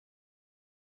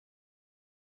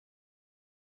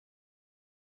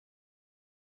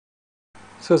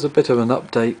So as a bit of an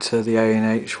update to the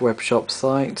A&H webshop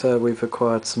site, we've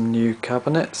acquired some new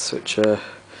cabinets which are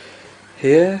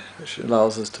here, which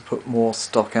allows us to put more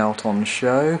stock out on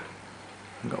show.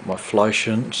 I've got my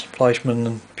Fleischmann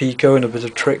and Pico and a bit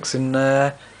of tricks in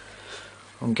there.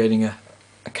 I'm getting a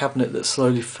cabinet that's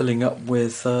slowly filling up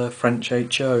with French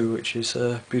HO, which is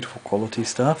beautiful quality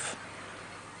stuff.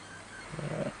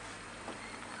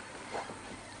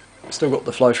 Still got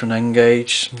the Fleischmann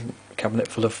N-Gauge, cabinet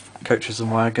full of coaches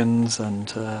and wagons,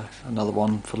 and another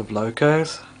one full of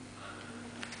locos.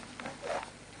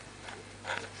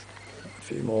 A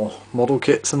few more model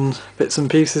kits and bits and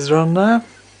pieces around there.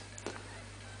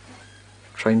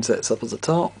 Train sets up at the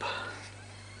top.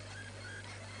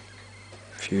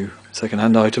 A few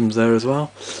second-hand items there as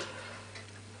well.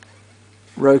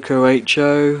 Roco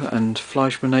HO and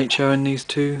Fleischmann HO in these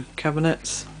two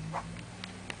cabinets,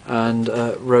 and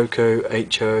Roco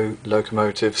HO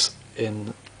locomotives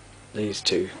in these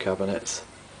two cabinets.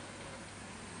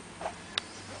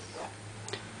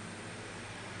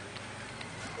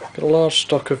 Got a large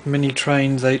stock of mini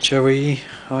trains HOE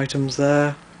items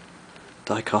there,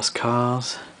 die-cast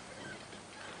cars,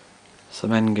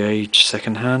 some N-Gauge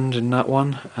second hand in that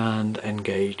one, and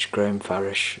N-Gauge Graham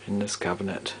Farish in this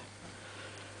cabinet.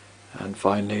 And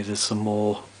finally there's some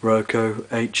more Roco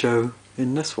HO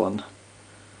in this one.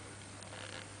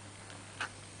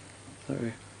 So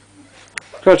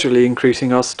gradually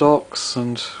increasing our stocks,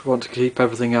 and want to keep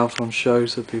everything out on show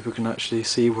so people can actually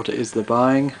see what it is they're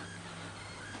buying.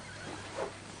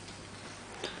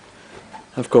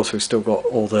 Of course we've still got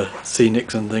all the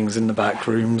scenics and things in the back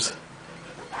rooms.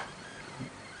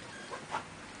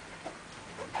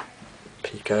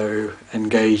 Pico,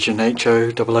 N-Gauge and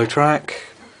HO 00 track,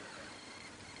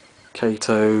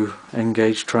 Kato,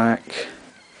 N-Gauge track,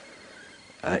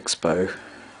 Expo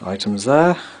items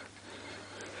there.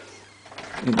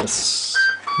 In the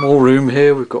small room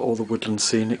here we've got all the Woodland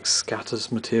Scenics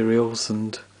scatters materials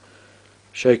and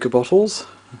shaker bottles.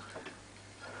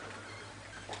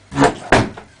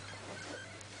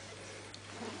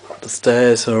 The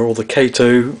stairs are all the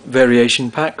Kato variation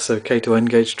packs, so Kato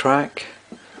N-Gauge track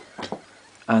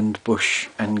and Bush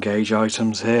N-Gauge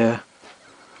items here.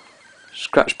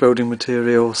 Scratch building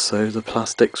materials, so the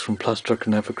plastics from Plastruck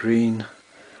and Evergreen,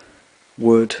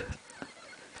 wood,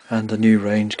 and the new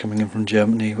range coming in from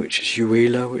Germany, which is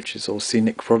Uela, which is all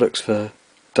scenic products for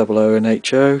 00 and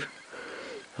HO,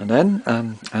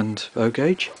 and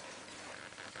O-Gauge.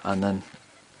 And then,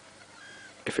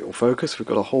 if it will focus, we've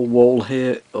got a whole wall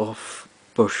here of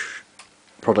Bush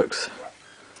products,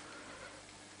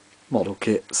 model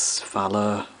kits,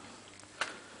 Fowler,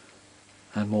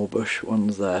 and more Bush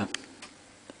ones there.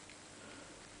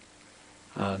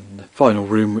 And the final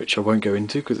room, which I won't go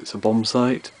into because it's a bomb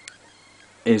site,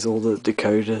 is all the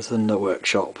decoders and the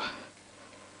workshop.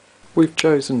 We've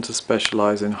chosen to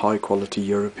specialise in high quality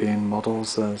European models,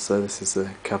 so this is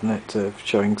a cabinet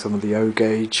showing some of the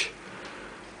O-Gauge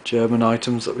German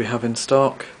items that we have in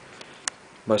stock.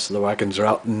 Most of the wagons are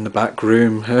out in the back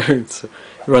room. It's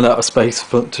run out of space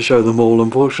to show them all,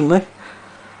 unfortunately.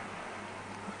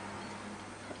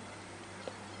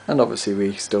 And obviously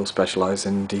we still specialise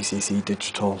in DCC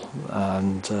digital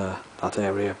and that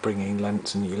area, bringing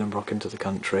Lentz and Uhlenbrock into the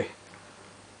country.